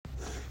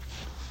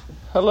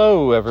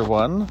Hello,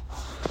 everyone.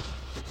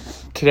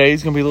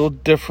 Today's going to be a little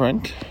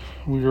different.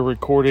 We are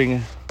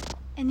recording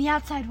in the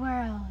outside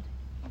world.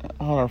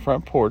 On our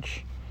front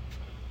porch.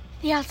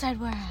 The outside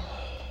world.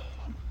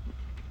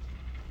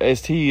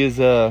 As he is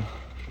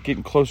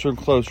getting closer and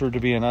closer to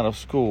being out of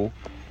school,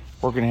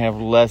 we're going to have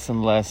less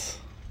and less...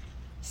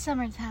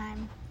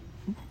 Summertime.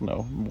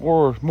 No,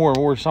 more and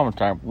more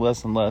summertime,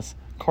 less and less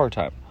car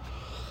time.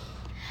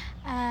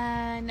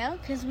 No,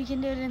 because we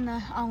can do it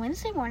on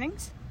Wednesday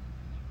mornings.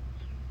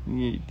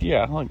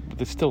 Yeah, but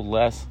it's still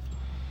less.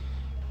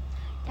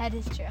 That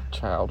is true.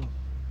 Child.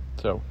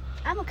 So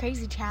I'm a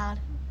crazy child.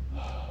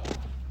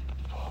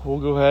 We'll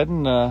go ahead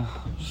and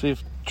see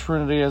if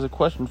Trinity has a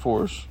question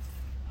for us.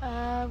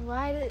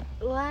 Why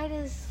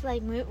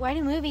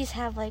do movies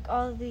have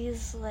all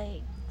these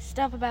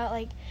stuff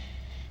about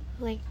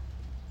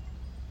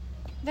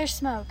there's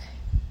smoke?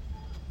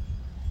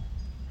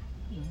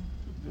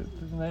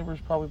 The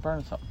neighbor's probably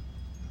burning something.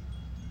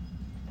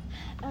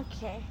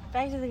 Okay,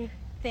 back to the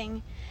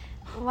thing.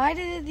 Why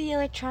do the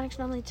electronics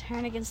normally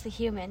turn against the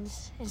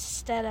humans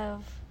instead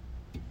of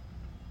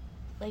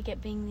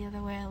it being the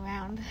other way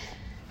around?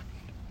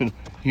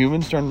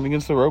 Humans turning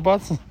against the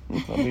robots?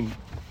 I mean,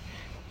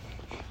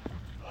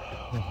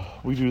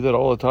 we do that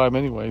all the time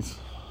anyways.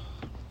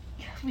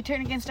 We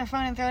turn against our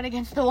phone and throw it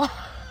against the wall.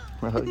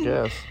 I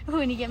guess.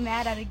 When you get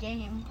mad at a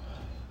game.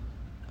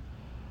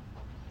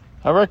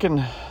 I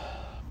reckon,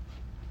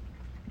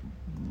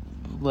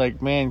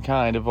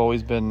 mankind have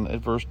always been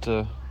adverse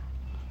to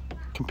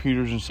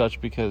computers and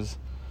such because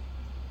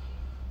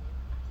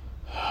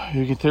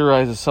you can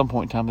theorize at some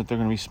point in time that they're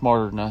going to be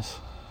smarter than us.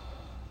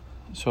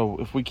 So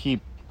if we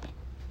keep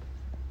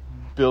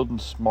building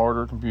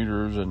smarter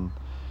computers and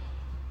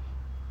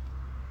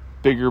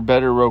bigger,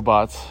 better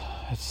robots,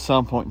 at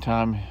some point in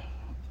time,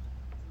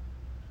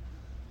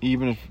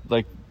 even if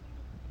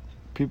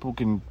people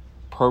can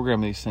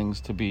program these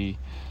things to be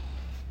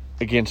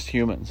against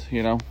humans,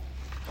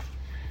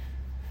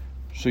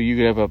 so you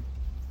could have a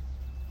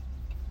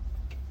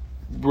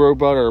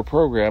robot or a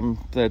program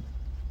that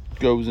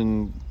goes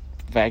and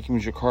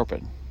vacuums your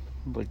carpet,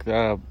 like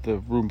the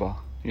Roomba,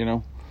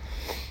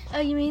 Oh,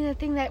 you mean the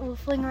thing that will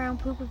fling around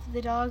poop if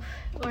the dog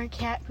or a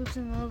cat poops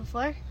in the middle of the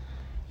floor?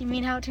 You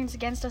mean how it turns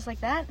against us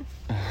like that?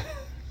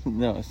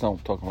 No, that's not what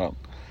I'm talking about.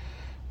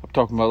 I'm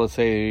talking about, let's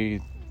say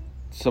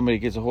somebody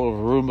gets a hold of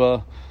a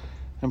Roomba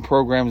and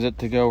programs it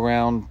to go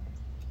around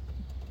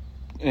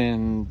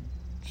and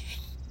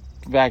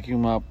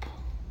vacuum up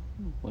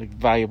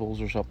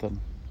valuables or something.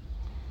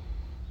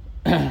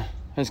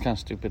 That's kind of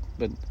stupid,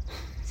 but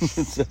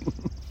how's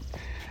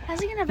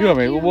he gonna vacuum what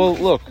I mean? Well,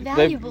 look,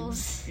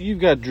 valuables? You've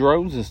got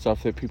drones and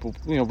stuff that people,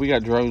 we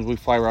got drones. We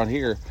fly around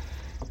here.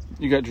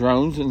 You got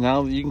drones, and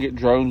now you can get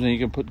drones and you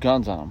can put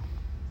guns on them.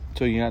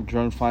 So you got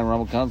drones flying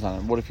around with guns on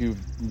them. What if you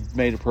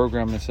made a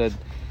program that said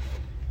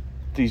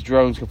these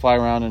drones can fly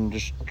around and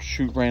just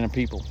shoot random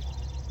people?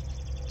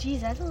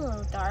 Geez, that's a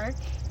little dark.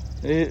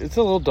 It's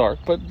a little dark,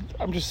 but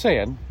I'm just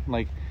saying,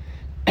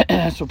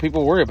 that's what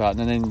people worry about.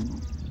 And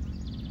then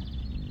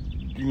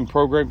you can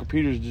program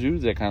computers to do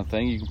that kind of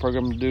thing. You can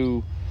program them to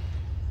do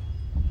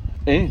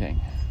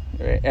anything.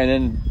 And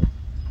then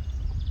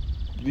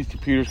these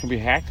computers can be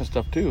hacked and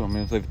stuff too. I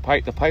mean, it's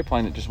like the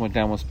pipeline that just went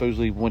down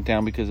supposedly went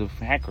down because of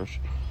hackers.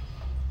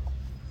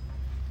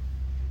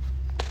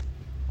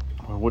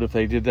 Or what if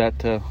they did that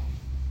to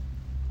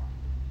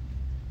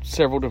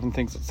several different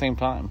things at the same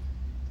time?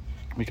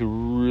 We could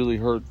really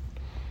hurt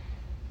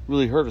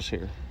us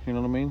here. You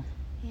know what I mean?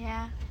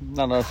 Yeah.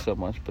 Not us so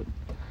much, but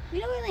we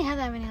don't really have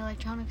that many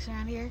electronics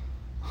around here.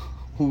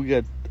 We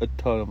got a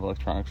ton of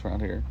electronics around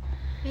here.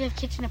 We have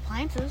kitchen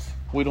appliances.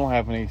 We don't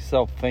have any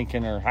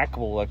self-thinking or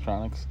hackable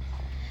electronics.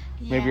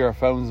 Yeah. Maybe our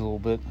phones a little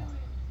bit.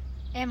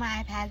 And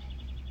my iPad.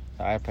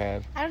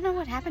 iPad. I don't know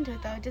what happened to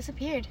it, though. It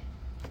disappeared.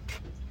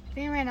 I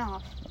think it ran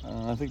off.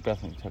 I think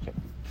Bethany took it.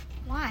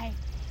 Why?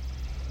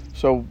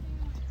 So,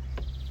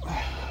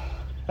 I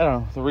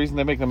don't know. The reason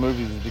they make the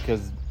movies is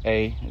because,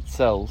 A, it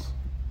sells.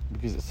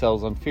 Because it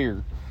sells on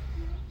fear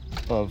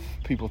of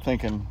people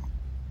thinking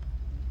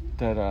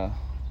that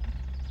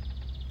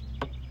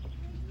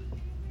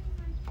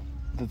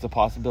that's a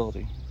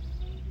possibility.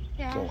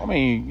 Yeah. So, I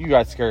mean, you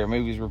got scary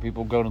movies where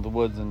people go into the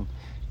woods and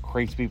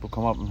crazy people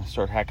come up and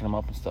start hacking them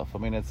up and stuff. I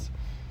mean, it's...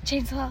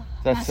 Chainsaw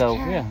That Massacre. sells,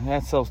 yeah,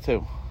 that sells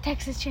too.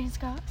 Texas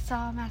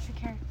Chainsaw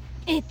Massacre.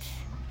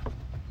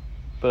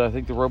 But I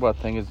think the robot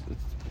thing it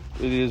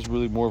is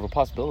really more of a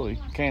possibility.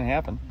 It can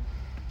happen.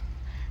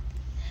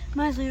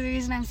 Mostly the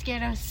reason I'm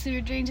scared of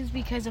sewer drains is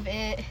because of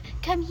it.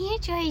 Come here,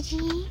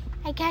 Georgie.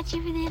 I got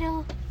you,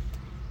 little.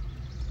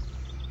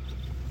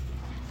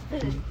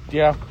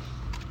 Yeah.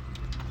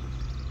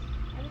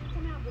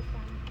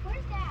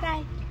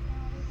 Bye.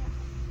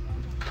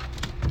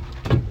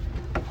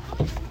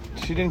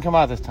 She didn't come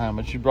out this time,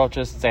 but she brought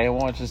you a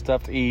sandwich and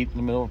stuff to eat in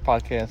the middle of a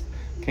podcast.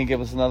 Can you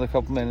give us another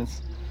couple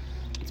minutes?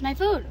 It's my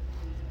food.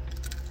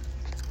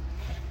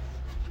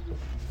 Oh,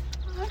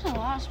 there's a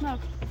lot of smoke.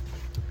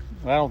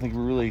 I don't think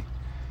we really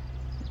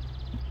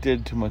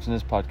did too much in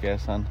this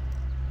podcast, son.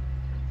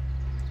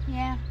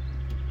 Yeah.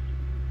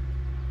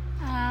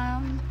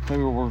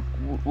 Maybe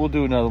we'll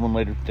do another one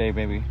later today,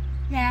 maybe.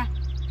 Yeah.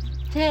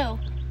 2.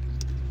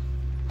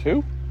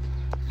 2?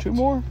 2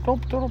 more?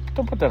 Don't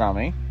put that on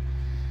me.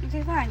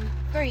 Okay, fine.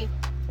 3.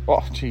 Oh,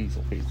 jeez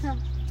Louise. No.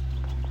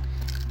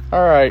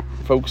 All right,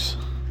 folks.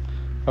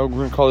 We're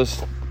gonna call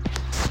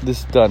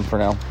this done for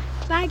now.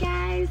 Bye,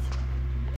 guys.